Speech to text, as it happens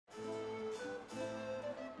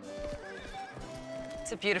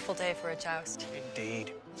It's a beautiful day for a joust.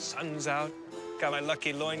 Indeed. Sun's out. Got my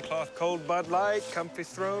lucky loincloth, cold Bud Light, comfy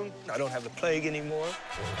throne. I don't have the plague anymore.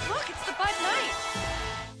 Look, it's the Bud Light.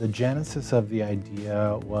 The genesis of the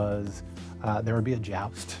idea was there would be a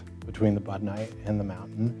joust between the Bud Light and the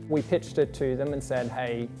Mountain. We pitched it to them and said,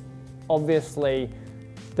 hey, obviously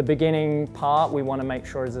the beginning part we want to make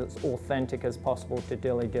sure is as authentic as possible to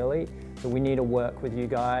Dilly Dilly. So we need to work with you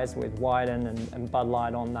guys, with Wieden and Bud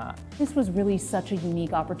Light on that. This was really such a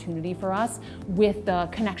unique opportunity for us with the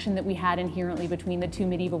connection that we had inherently between the two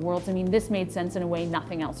medieval worlds. I mean, this made sense in a way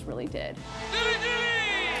nothing else really did. Dilly Dilly!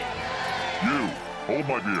 You, hold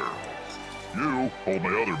my beer. You, hold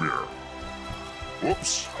my other beer.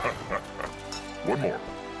 Whoops. One more.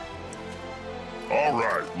 All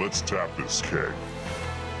right, let's tap this keg.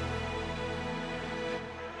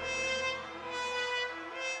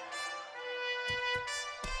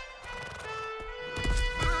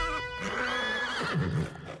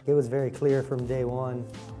 It was very clear from day one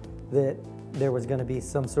that there was going to be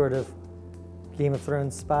some sort of Game of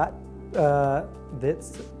Thrones spot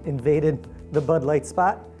that's invaded the Bud Light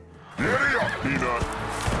spot. Giddy up, Peanut!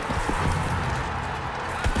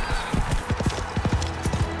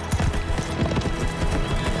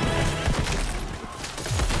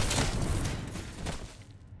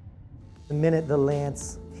 The minute the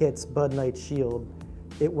lance hits Bud Light's shield,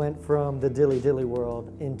 it went from the Dilly Dilly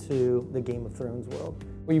world into the Game of Thrones world.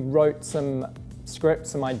 We wrote some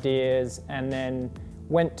scripts, some ideas, and then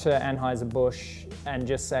went to Anheuser-Busch and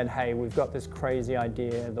just said, hey, we've got this crazy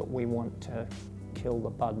idea that we want to kill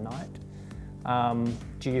the Bud Light.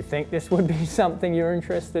 Do you think this would be something you're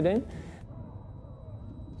interested in?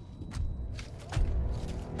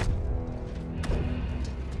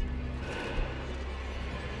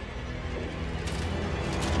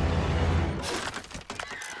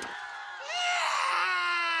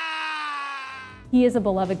 He is a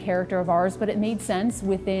beloved character of ours, but it made sense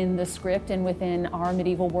within the script and within our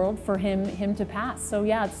medieval world for him to pass. So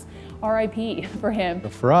yeah, it's RIP for him.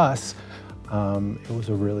 For us, it was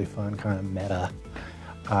a really fun kind of meta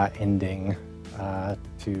ending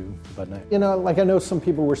to Bud Light. You know, like I know some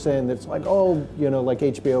people were saying that it's like, oh, you know, like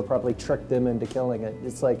HBO probably tricked them into killing it.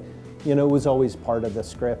 It's like, you know, it was always part of the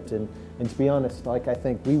script. And to be honest, like I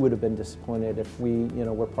think we would have been disappointed if we, you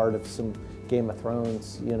know, were part of some Game of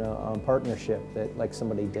Thrones, you know, partnership that like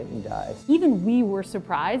somebody didn't die. Even we were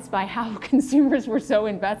surprised by how consumers were so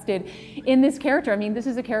invested in this character. I mean, this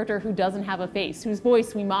is a character who doesn't have a face, whose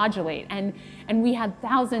voice we modulate. And we had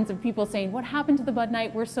thousands of people saying, what happened to the Bud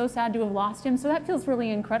Light? We're so sad to have lost him. So that feels really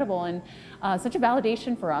incredible and such a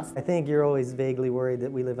validation for us. I think you're always vaguely worried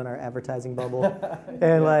that we live in our advertising bubble.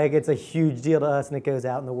 And like, it's a huge deal to us and it goes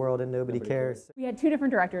out in the world and nobody cares. We had two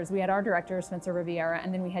different directors. We had our director, Spencer Riviera,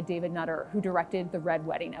 and then we had David Nutter, who directed the Red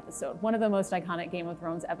Wedding episode, one of the most iconic Game of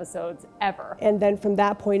Thrones episodes ever. And then from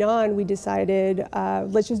that point on, we decided,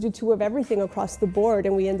 let's just do two of everything across the board,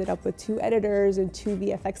 and we ended up with two editors and two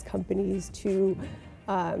VFX companies, two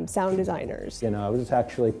sound designers. You know, I was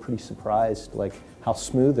actually pretty surprised, like how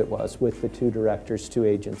smooth it was with the two directors, two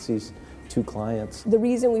agencies, two clients. The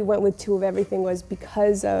reason we went with two of everything was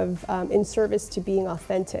because of, in service to being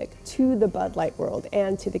authentic to the Bud Light world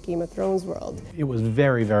and to the Game of Thrones world. It was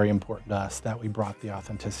very, very important to us that we brought the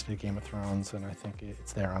authenticity of Game of Thrones, and I think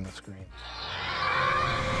it's there on the screen.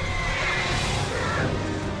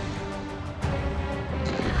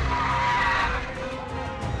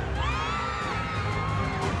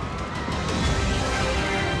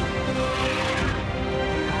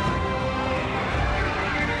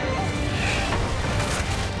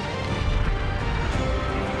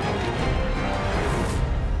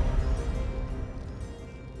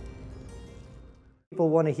 People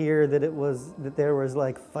want to hear that there was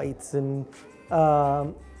like fights and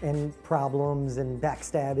problems and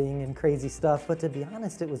backstabbing and crazy stuff, but to be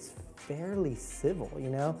honest, it was fairly civil, you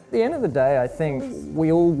know? At the end of the day, I think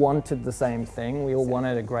we all wanted the same thing. We all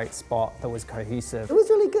wanted a great spot that was cohesive. It was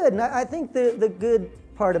really good, and I think the good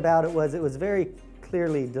part about it was very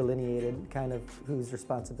clearly delineated kind of whose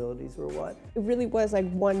responsibilities were what. It really was like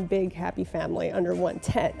one big happy family under one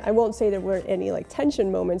tent. I won't say there weren't any like tension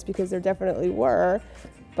moments, because there definitely were,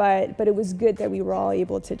 but it was good that we were all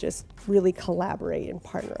able to just really collaborate and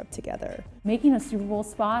partner up together. Making a Super Bowl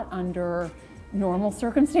spot under normal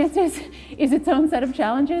circumstances is its own set of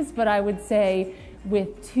challenges, but I would say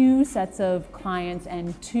with two sets of clients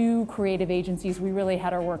and two creative agencies, we really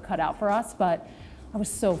had our work cut out for us, but I was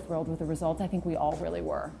so thrilled with the results. I think we all really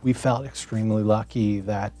were. We felt extremely lucky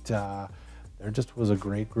that there just was a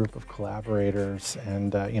great group of collaborators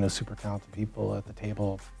and super talented people at the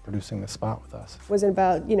table producing this spot with us. It wasn't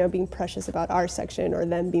about being precious about our section or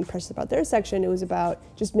them being precious about their section. It was about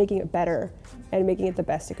just making it better and making it the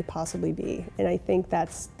best it could possibly be. And I think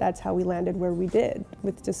that's how we landed where we did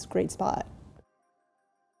with just great spot.